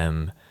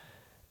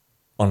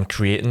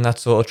creating that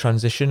sort of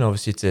transition?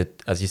 Obviously,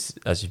 it's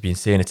as you've been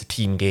saying, it's a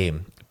team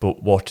game.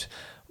 But what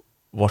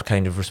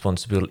kind of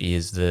responsibility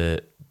is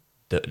the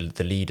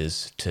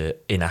leaders to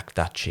enact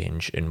that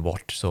change, and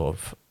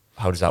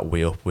how does that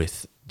weigh up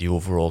with the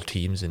overall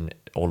teams and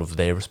all of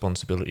their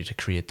responsibility to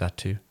create that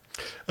too?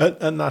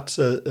 And that's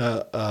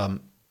a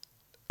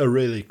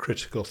really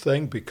critical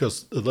thing,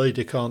 because the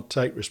leader can't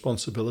take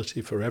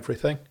responsibility for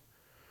everything.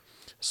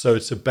 So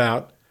it's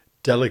about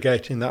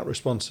delegating that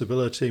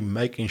responsibility,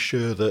 making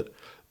sure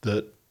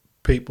that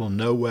people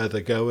know where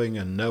they're going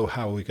and know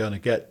how we're going to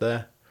get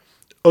there.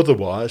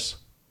 Otherwise,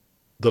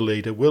 the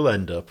leader will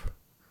end up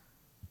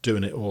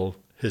doing it all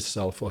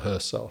himself or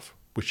herself,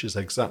 which is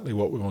exactly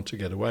what we want to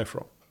get away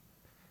from.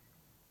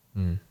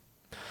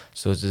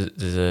 So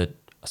there's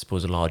I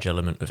suppose, a large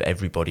element of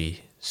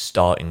everybody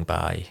starting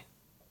by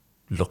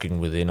looking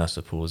within, I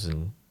suppose,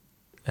 and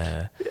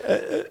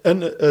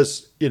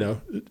as you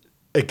know,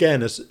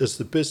 again, as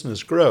the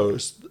business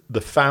grows, the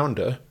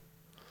founder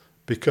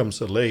becomes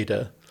a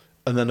leader,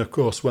 and then of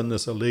course, when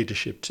there's a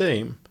leadership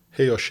team,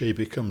 he or she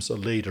becomes a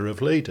leader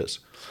of leaders,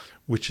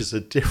 which is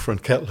a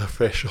different kettle of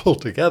fish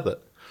altogether.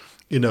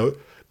 You know,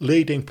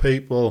 leading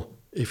people,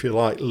 if you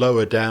like,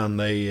 lower down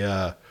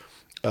the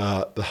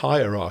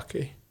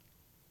hierarchy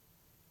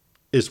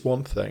is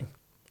one thing,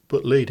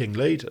 but leading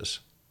leaders,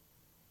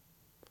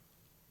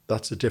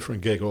 that's a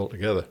different gig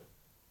altogether.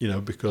 You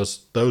know,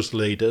 because those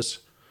leaders,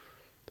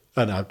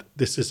 and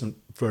this isn't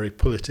very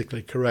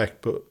politically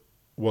correct, but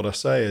what I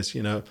say is,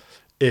 you know,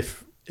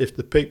 if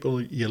the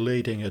people you're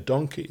leading are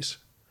donkeys,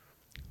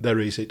 they're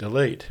easy to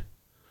lead,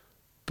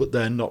 but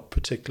they're not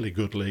particularly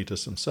good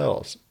leaders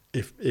themselves.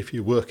 If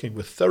you're working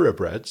with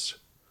thoroughbreds,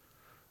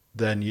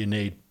 then you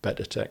need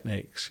better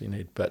techniques, you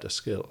need better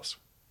skills,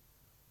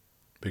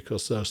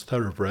 because those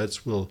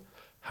thoroughbreds will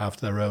have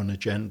their own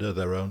agenda,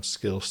 their own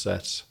skill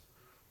sets.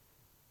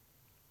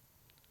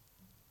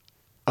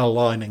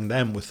 Aligning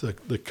them with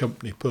the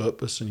company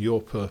purpose and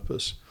your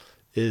purpose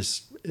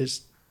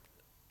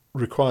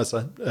requires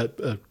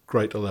a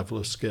greater level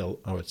of skill,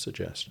 I would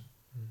suggest.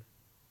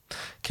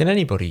 Can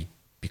anybody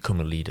become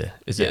a leader?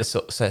 Is it a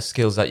set of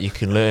skills that you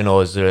can learn,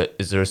 or is there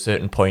a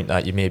certain point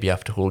that you maybe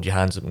have to hold your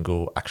hands up and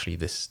go, actually,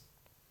 this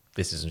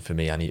isn't for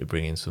me, I need to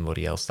bring in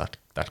somebody else that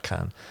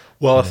can?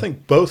 Well, I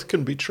think both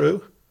can be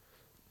true,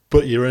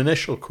 but your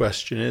initial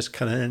question is,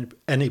 can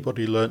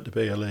anybody learn to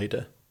be a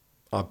leader?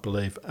 I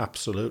believe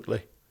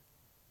absolutely.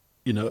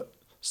 You know,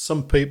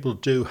 some people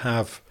do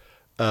have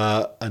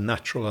a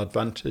natural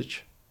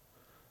advantage,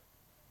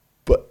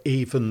 but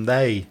even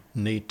they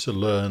need to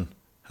learn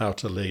how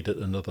to lead at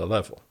another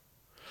level.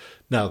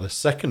 Now, the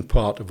second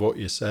part of what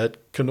you said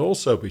can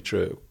also be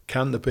true.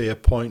 Can there be a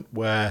point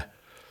where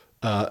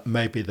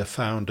maybe the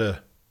founder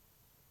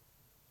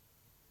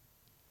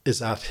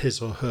is at his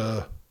or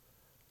her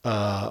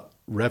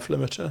rev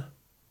limiter?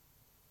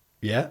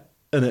 Yeah.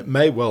 And it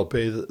may well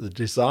be that the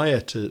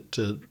desire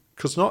to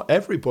because not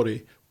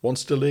everybody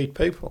wants to lead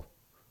people.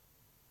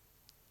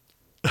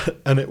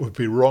 And it would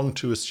be wrong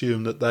to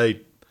assume that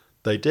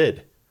they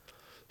did.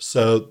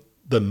 So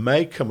there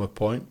may come a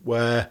point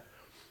where,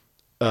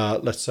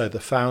 let's say, the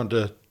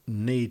founder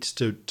needs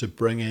to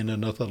bring in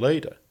another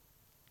leader.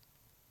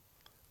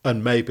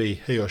 And maybe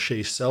he or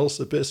she sells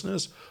the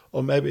business,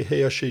 or maybe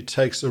he or she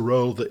takes a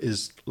role that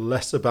is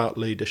less about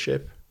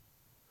leadership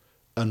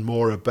and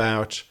more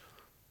about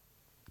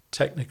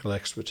technical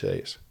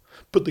expertise.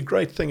 But the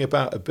great thing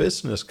about a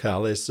business,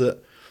 Cal, is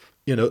that,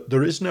 you know,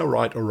 there is no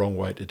right or wrong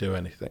way to do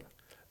anything.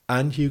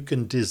 And you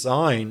can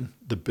design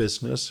the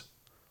business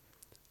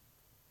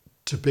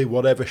to be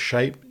whatever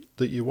shape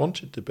that you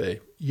want it to be.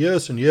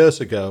 Years and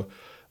years ago,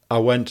 I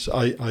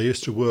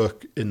used to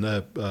work in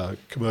the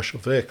commercial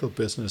vehicle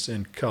business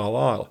in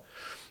Carlisle,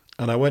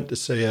 and I went to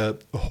see a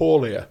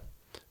haulier,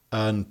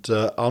 and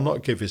I'll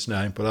not give his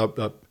name,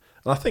 but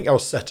I think I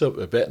was set up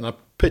a bit, and I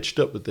pitched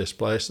up with this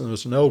place, and there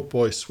was an old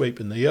boy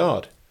sweeping the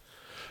yard.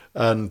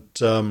 And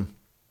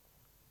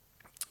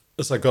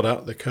as I got out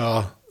of the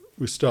car,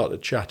 we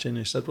started chatting.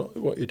 He said,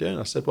 what are you doing?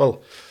 I said,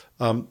 well,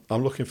 I'm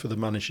looking for the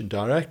managing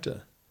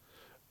director.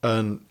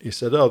 And he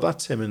said, oh,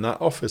 that's him in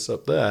that office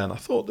up there. And I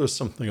thought there was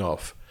something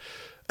off.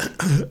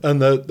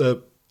 And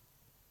the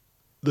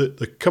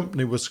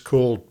company was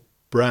called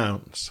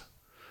Brown's.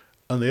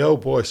 And the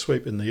old boy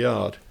sweeping the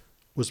yard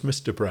was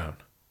Mr. Brown.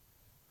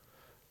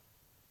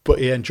 But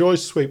he enjoyed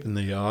sweeping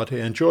the yard. He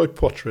enjoyed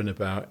pottering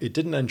about. He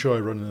didn't enjoy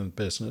running the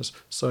business.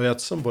 So he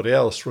had somebody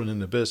else running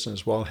the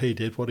business while he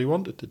did what he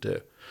wanted to do.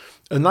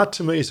 And that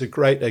to me is a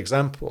great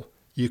example.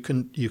 You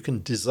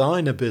can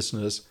design a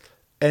business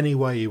any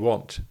way you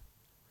want.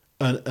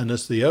 And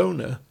as the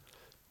owner,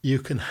 you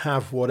can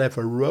have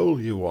whatever role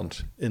you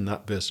want in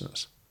that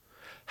business.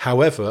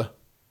 However,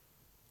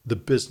 the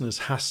business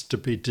has to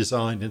be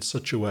designed in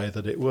such a way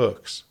that it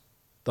works.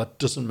 That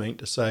doesn't mean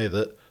to say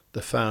that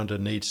the founder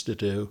needs to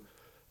do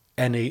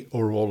any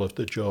or all of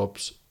the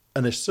jobs.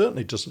 And it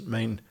certainly doesn't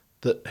mean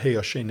that he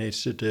or she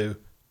needs to do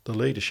the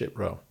leadership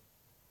role.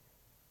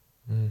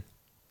 Mm.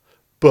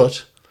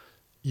 But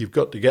you've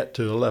got to get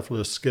to a level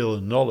of skill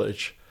and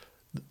knowledge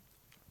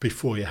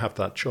before you have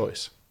that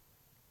choice.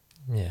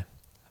 Yeah,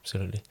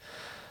 absolutely.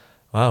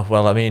 Wow.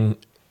 Well, I mean,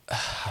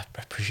 I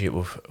appreciate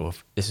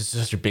this is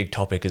such a big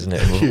topic, isn't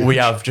it? We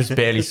have just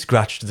barely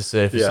scratched the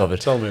surface of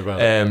it. Tell me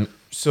about it.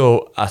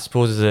 So I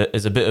suppose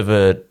as a bit of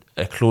a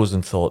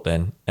closing thought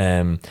then,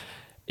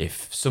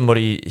 if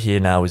somebody here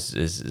now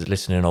is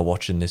listening or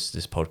watching this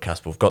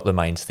podcast, but we've got their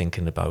minds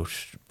thinking about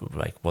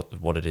like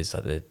what it is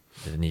that they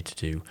need to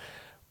do,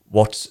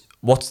 what's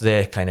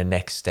their kind of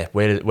next step?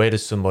 Where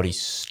does somebody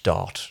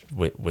start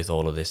with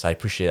all of this? I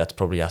appreciate that's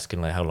probably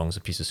asking like how long's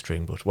a piece of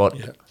string, but what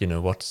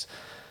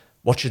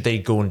should they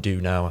go and do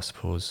now, I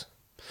suppose?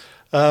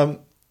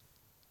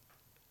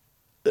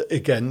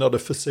 Again, not a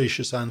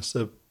facetious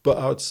answer, but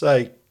I would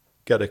say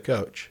get a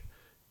coach.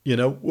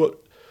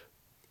 What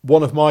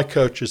one of my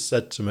coaches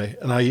said to me,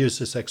 and I use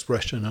this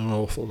expression an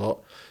awful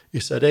lot. He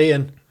said,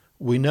 "Ian,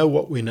 we know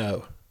what we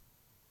know,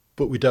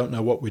 but we don't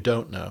know what we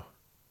don't know.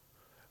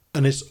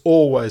 And it's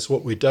always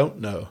what we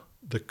don't know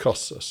that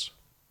costs us."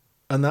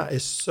 And that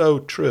is so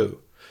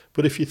true.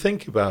 But if you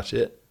think about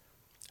it,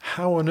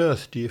 how on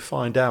earth do you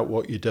find out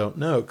what you don't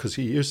know? Because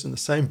you're using the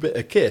same bit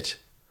of kit.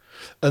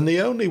 And the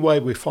only way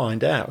we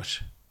find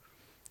out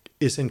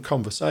is in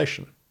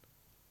conversation.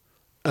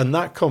 And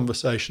that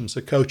conversation's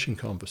a coaching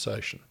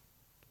conversation.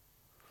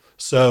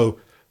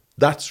 So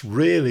that's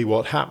really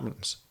what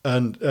happens.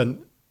 And I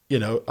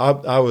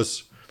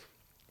was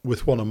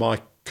with one of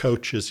my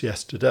coaches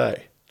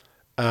yesterday,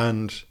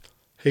 and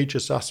he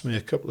just asked me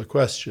a couple of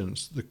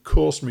questions that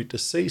caused me to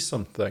see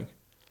something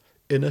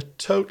in a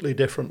totally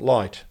different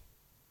light.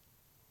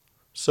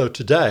 So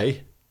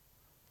today,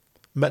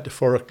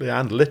 metaphorically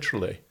and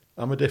literally,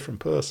 I'm a different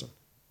person.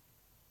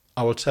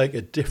 I will take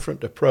a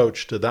different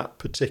approach to that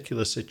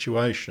particular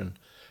situation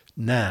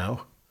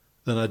now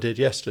than I did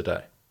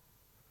yesterday.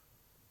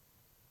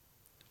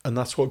 And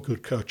that's what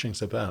good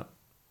coaching's about.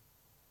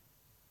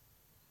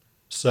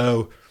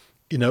 So,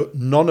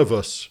 none of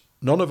us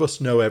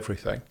know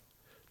everything.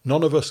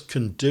 None of us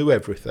can do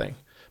everything,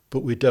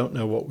 but we don't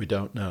know what we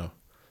don't know.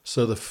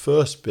 So the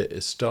first bit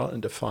is starting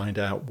to find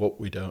out what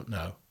we don't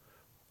know.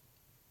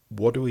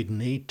 What do we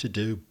need to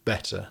do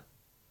better?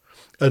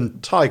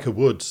 And Tiger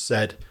Woods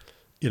said,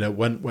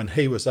 when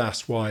he was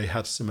asked why he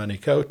had so many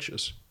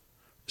coaches,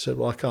 he said,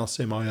 "Well, I can't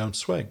see my own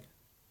swing."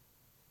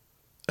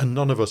 And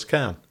none of us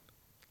can.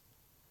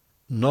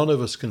 None of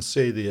us can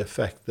see the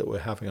effect that we're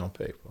having on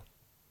people.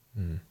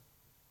 Mm.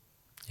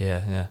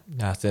 Yeah.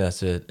 I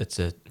think it's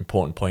an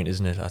important point,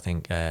 isn't it? I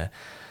think,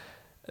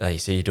 like you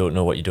say, you don't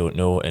know what you don't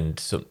know, and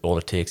all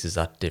it takes is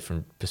that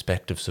different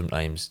perspective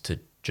sometimes to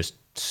just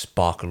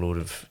spark a load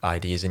of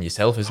ideas in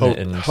yourself, isn't it?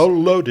 And whole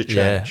load of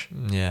change.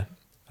 Yeah.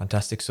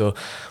 Fantastic. So,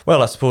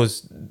 well, I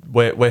suppose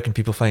where can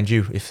people find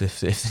you if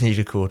they need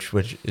a coach?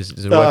 Which is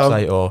there a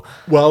website or?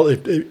 Well,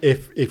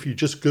 if you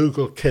just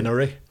Google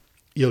Kinnery,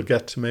 you'll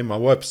get to me. My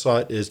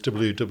website is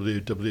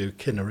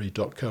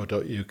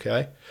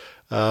www.kinnery.co.uk.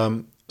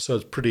 So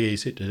it's pretty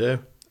easy to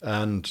do,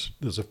 and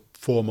there's a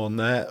form on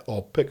there,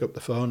 or pick up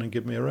the phone and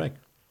give me a ring.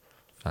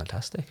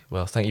 Fantastic.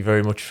 Well, thank you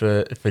very much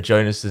for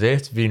joining us today.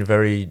 It's been a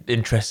very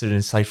interesting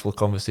and insightful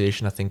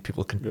conversation. I think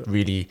people can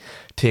really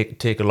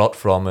take a lot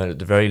from it, at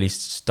the very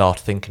least start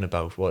thinking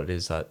about what it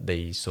is that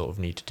they sort of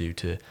need to do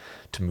to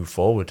move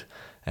forward.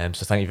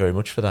 So thank you very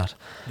much for that.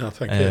 No,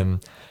 thank you.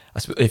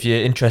 If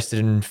you're interested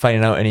in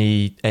finding out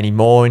any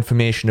more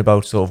information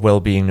about sort of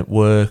well-being at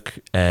work,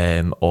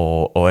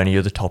 or any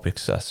other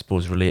topics, I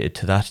suppose, related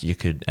to that, you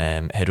could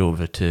head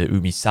over to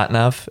Umi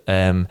SatNav,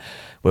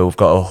 where we've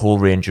got a whole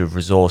range of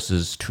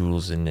resources,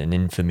 tools, and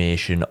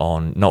information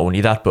on not only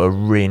that, but a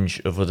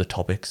range of other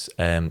topics.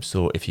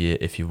 So if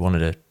you want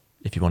to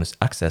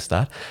access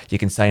that, you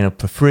can sign up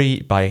for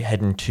free by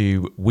heading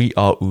to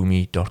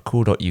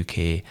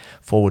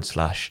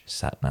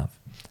weareumi.co.uk/satnav.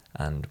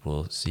 And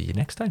we'll see you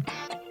next time.